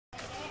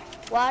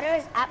Water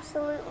is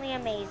absolutely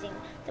amazing.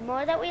 The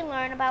more that we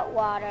learn about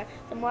water,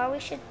 the more we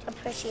should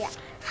appreciate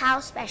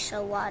how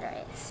special water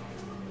is.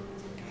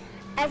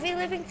 Every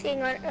living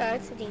thing on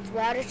Earth needs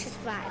water to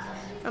survive,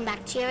 from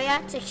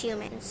bacteria to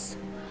humans.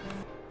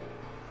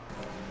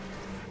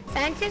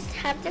 Scientists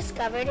have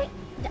discovered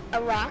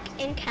a rock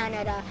in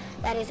Canada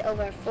that is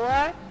over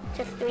 4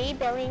 to 3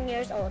 billion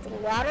years old.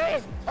 Water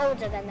is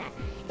older than that.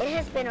 It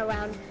has been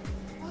around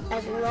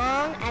as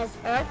long as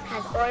Earth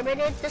has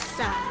orbited the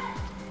sun.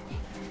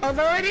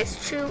 Although it is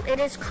true, it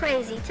is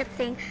crazy to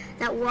think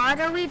that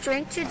water we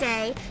drink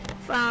today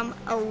from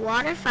a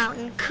water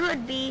fountain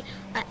could be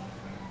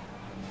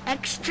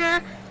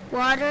extra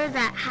water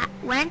that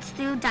went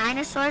through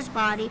dinosaurs'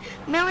 body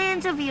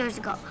millions of years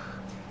ago.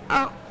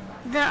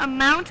 The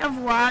amount of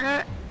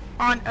water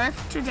on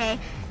Earth today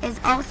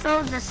is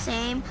also the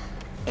same.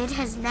 It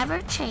has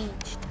never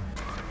changed.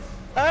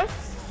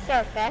 Earth's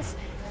surface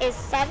is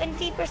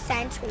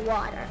 70%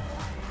 water.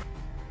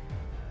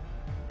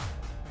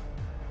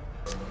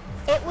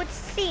 It would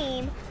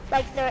seem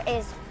like there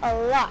is a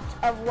lot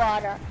of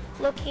water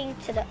looking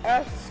to the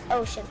Earth's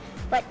ocean,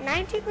 but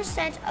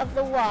 90% of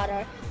the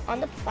water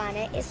on the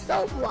planet is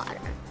salt water.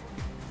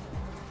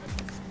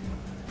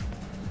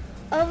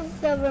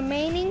 Of the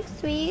remaining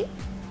 3%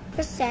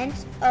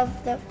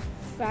 of the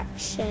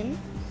fraction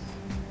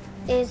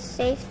is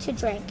safe to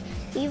drink.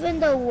 Even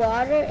though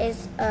water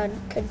is a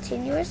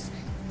continuous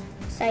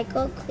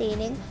cycle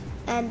cleaning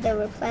and the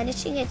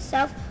replenishing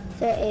itself,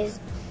 there is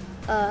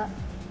a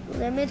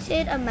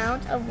limited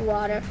amount of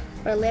water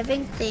for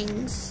living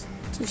things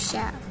to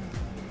share.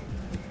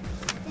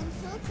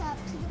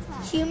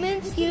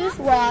 Humans use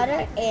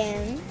water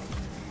in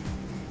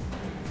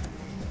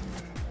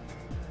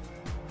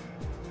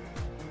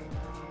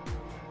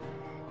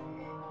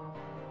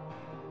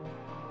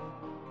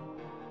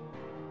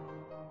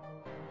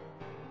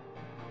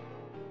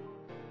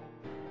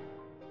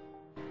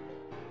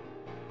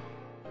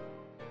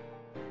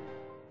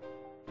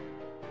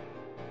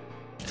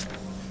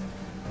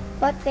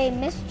but they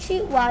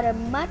mistreat water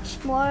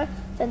much more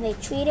than they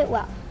treat it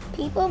well.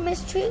 People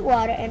mistreat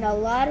water in a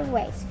lot of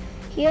ways.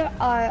 Here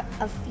are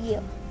a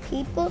few.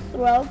 People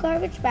throw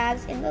garbage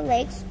bags in the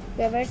lakes,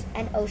 rivers,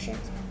 and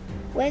oceans.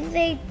 When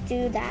they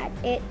do that,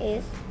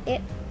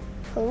 it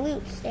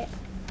pollutes it.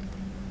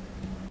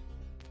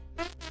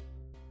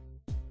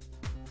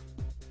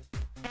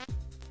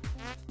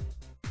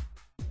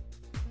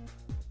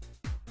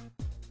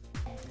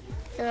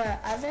 There are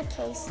other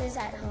cases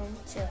at home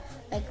too,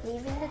 like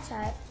leaving the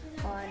tap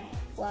on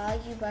while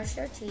you brush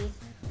your teeth,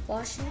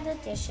 washing the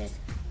dishes,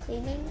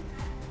 cleaning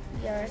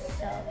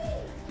yourself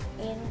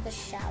in the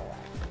shower.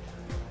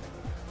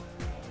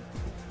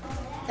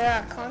 There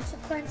are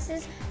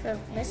consequences for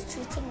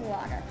mistreating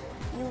water.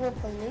 You will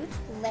pollute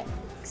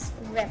lakes,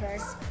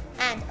 rivers,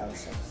 and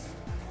oceans.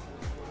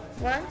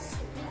 Once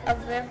a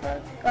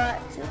river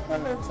got too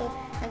polluted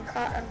and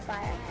caught on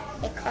fire.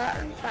 It caught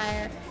on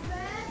fire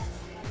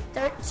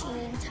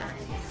 13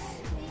 times.